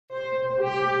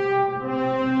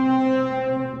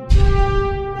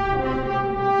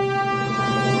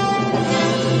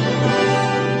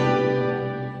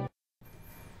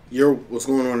What's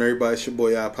going on, everybody? It's your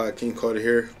boy iPodKingCarter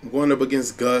here. I'm going up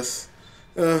against Gus.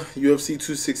 UFC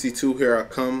 262, here I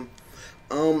come.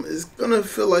 It's gonna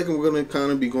feel like we're gonna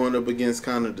kind of be going up against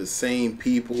kind of the same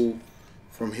people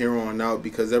from here on out,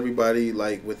 because everybody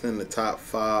like within the top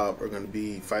 5 are gonna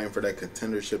be fighting for that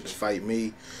contendership to fight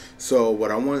me. So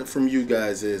what I want from you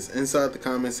guys is, inside the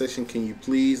comment section, can you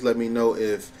please let me know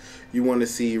if you want to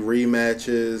see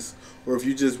rematches, or if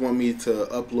you just want me to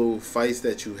upload fights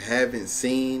that you haven't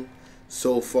seen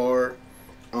so far.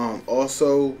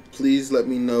 Also, please let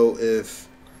me know if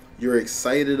you're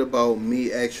excited about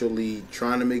me actually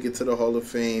trying to make it to the Hall of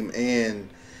Fame, and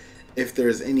if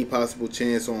there's any possible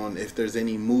chance on if there's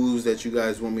any moves that you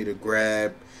guys want me to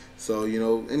grab. So, you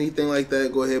know, anything like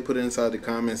that, go ahead, put it inside the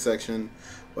comment section.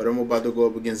 But I'm about to go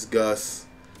up against Gus.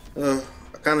 I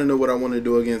kind of know what I want to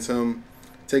do against him.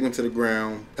 Take him to the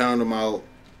ground, pound him out.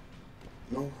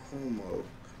 No homo.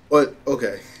 But,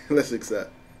 okay, let's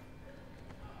accept.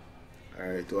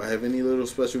 Alright, do I have any little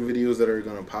special videos that are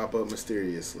going to pop up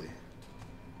mysteriously?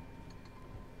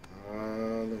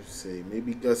 Let's see.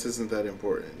 Maybe Gus isn't that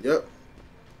important. Yep.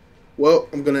 Well,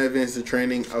 I'm going to advance the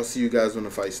training. I'll see you guys when the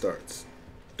fight starts.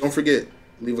 Don't forget,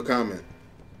 leave a comment.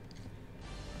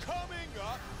 Coming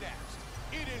up next,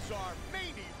 it is our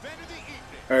main event of the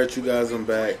evening. Alright, you guys, I'm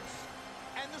back.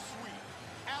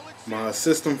 My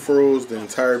system froze the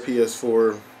entire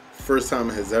PS4. First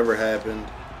time it has ever happened.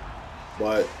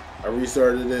 But I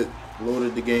restarted it,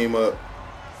 loaded the game up.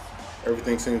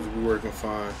 Everything seems to be working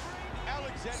fine.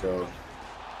 So,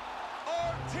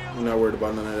 I'm not worried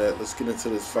about none of that. Let's get into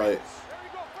this fight.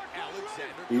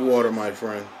 Be water, my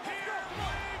friend.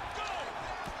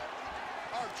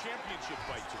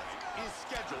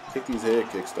 Kick these head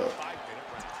kicks, though.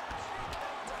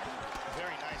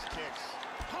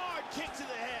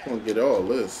 I'm gonna get all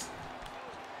this.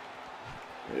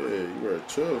 Yeah, you better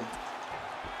chill.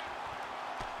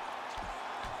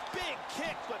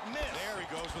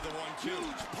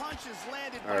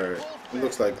 Alright, it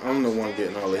looks like I'm the one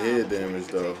getting all the head damage,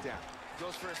 though.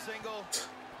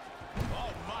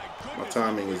 My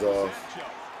timing is off.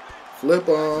 Flip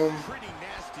him.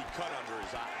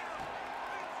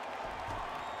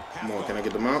 Come on, can I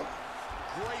get them out?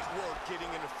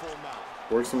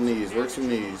 Work some knees, work some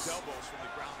knees.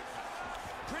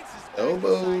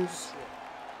 Elbows.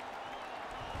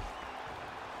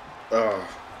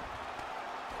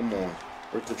 Come on.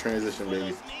 Work the transition,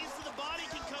 baby.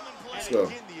 Let's go.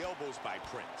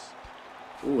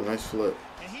 Ooh, nice flip.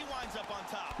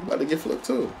 You about to get flipped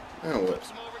too. Now what?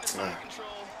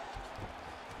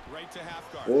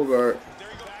 Full guard.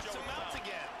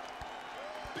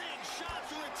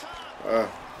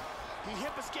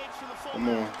 Come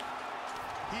on.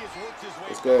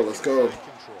 Let's go, let's go.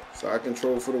 Side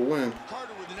control for the win.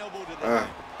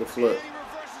 The flip.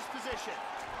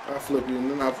 I'll flip you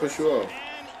and then I'll push you off.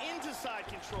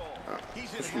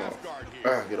 Push him off.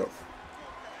 Get off.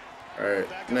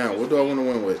 Alright, now what do I want to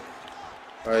win with?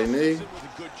 Alright, knee.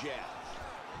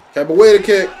 Capoeira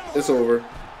kick. It's over.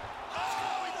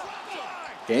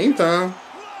 Game time.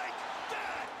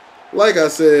 Like I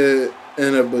said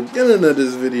in the beginning of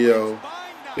this video,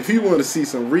 if you want to see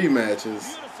some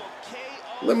rematches,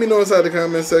 let me know inside the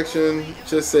comment section.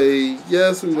 Just say,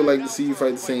 yes, we would like to see you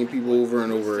fight the same people over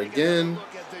and over again.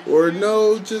 Or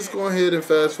no, just go ahead and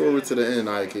fast forward to the end,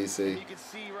 IKC.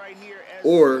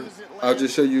 Or I'll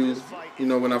just show you,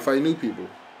 when I fight new people.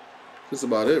 That's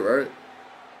about it, right?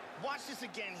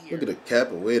 Look at the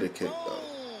capoeira kick, though.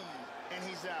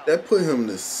 That put him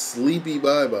to sleepy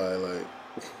bye-bye, like.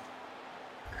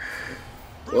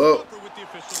 Well,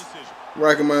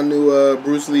 rocking my new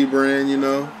Bruce Lee brand,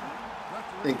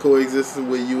 and coexisting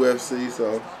with UFC,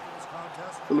 so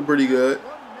feeling pretty good.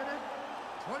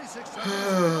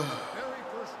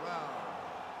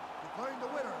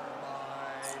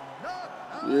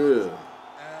 Yeah.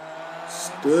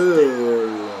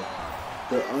 Still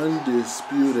the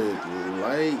undisputed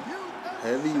light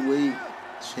heavyweight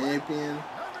champion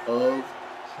of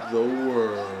the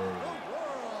world.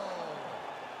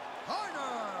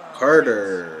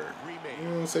 Carter. You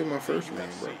don't say my first name,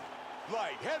 bro.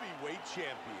 Light heavyweight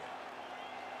champion.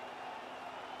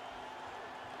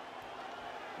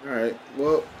 Alright,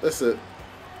 well, that's it.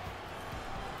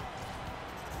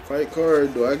 Fight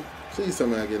card. Please tell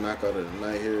me I get knocked out of the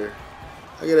night here.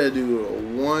 I gotta do a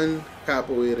 1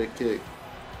 capoeira kick.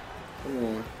 Come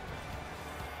on.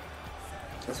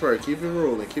 That's right, keep it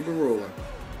rolling, keep it rolling.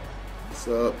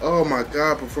 So, oh my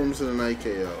god, performance of the night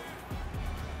KO.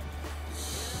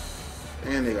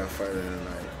 And they got fighter of the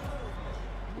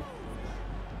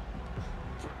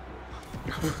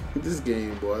night. This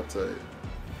game, boy, I tell you.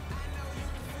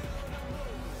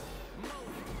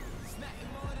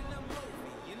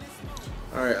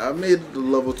 Alright, I made it to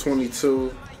level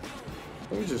 22.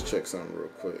 Let me just check something real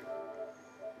quick.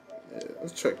 Yeah,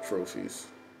 let's check trophies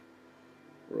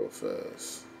real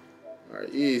fast.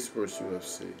 Alright, EA Sports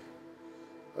UFC.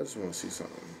 I just want to see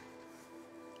something.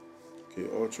 Okay,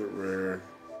 ultra rare.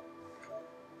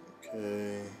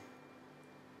 Okay.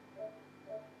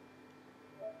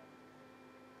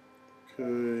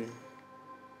 Okay.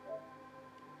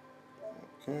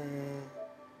 Okay.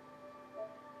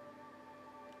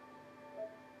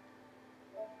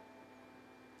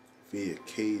 Via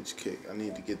cage kick. I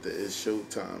need to get the It's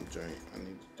Showtime joint. I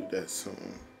need to do that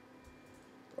soon.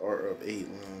 The Art of 8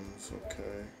 Limbs.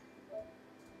 Okay.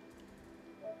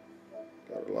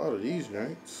 Got a lot of these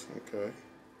joints. Okay.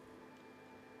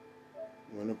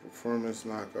 Win a performance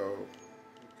knockout.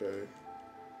 Okay.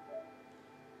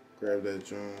 Grab that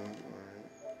joint. Alright.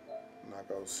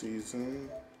 Knockout season.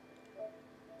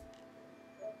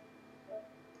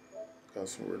 Got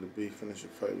somewhere to be. Finish a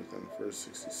fight within the first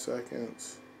 60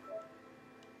 seconds.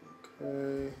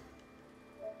 Okay.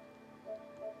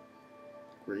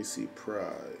 Gracie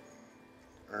Pride.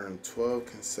 Earn 12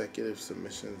 consecutive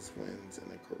submissions wins in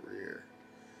a career.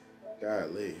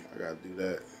 Golly, I gotta do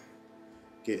that.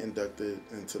 Get inducted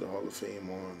into the Hall of Fame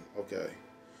on. Okay.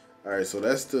 Alright, so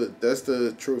that's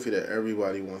the trophy that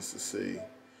everybody wants to see.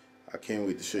 I can't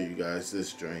wait to show you guys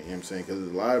this joint, you know what I'm saying? Because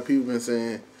a lot of people been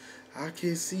saying, I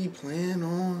can't see playing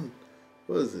on,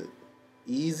 what is it?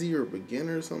 Easy or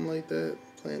beginner or something like that.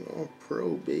 Playing on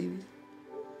pro, baby.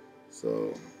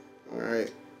 So,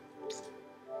 alright.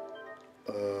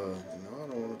 No, I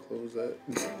don't want to close that.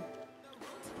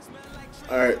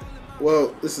 Alright,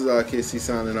 well, this is IKC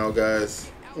signing out,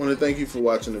 guys. I want to thank you for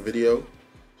watching the video.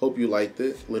 Hope you liked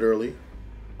it, literally.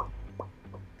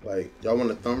 Like, y'all want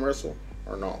to thumb wrestle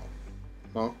or no?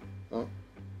 No? No?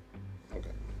 Okay.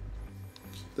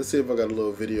 Let's see if I got a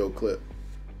little video clip.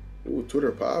 Ooh,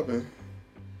 Twitter popping.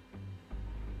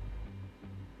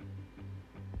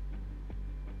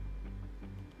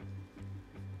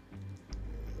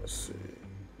 Let's see.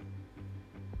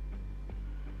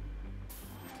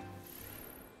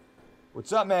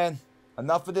 What's up, man?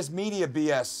 Enough of this media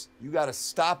BS. You gotta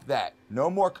stop that. No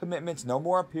more commitments, no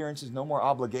more appearances, no more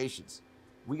obligations.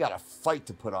 We got a fight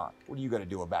to put on. What are you gonna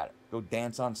do about it? Go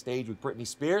dance on stage with Britney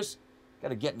Spears?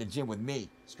 Gotta get in the gym with me,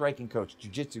 striking coach,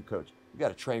 jiu-jitsu coach. You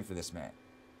gotta train for this, man.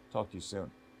 Talk to you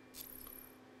soon.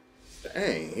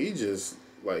 Dang, he just,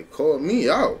 like, called me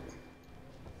out.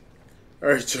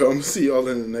 Alright, y'all, I'm gonna see y'all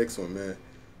in the next one, man.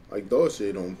 Like, dog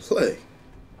shit don't play.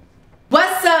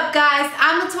 What's up, guys?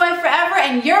 I'm the Toy Forever,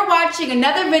 and you're watching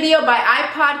another video by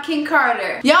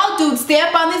iPodKingCarter. Y'all dudes stay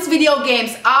up on these video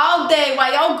games all day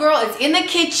while y'all girl is in the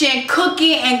kitchen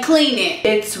cooking and cleaning.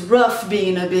 It's rough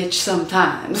being a bitch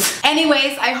sometimes.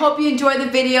 Anyways, I hope you enjoyed the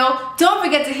video. Don't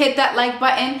forget to hit that like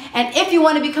button, and if you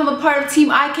want to become a part of Team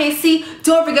IKC,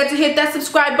 don't forget to hit that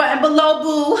subscribe button below,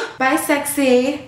 boo. Bye, sexy.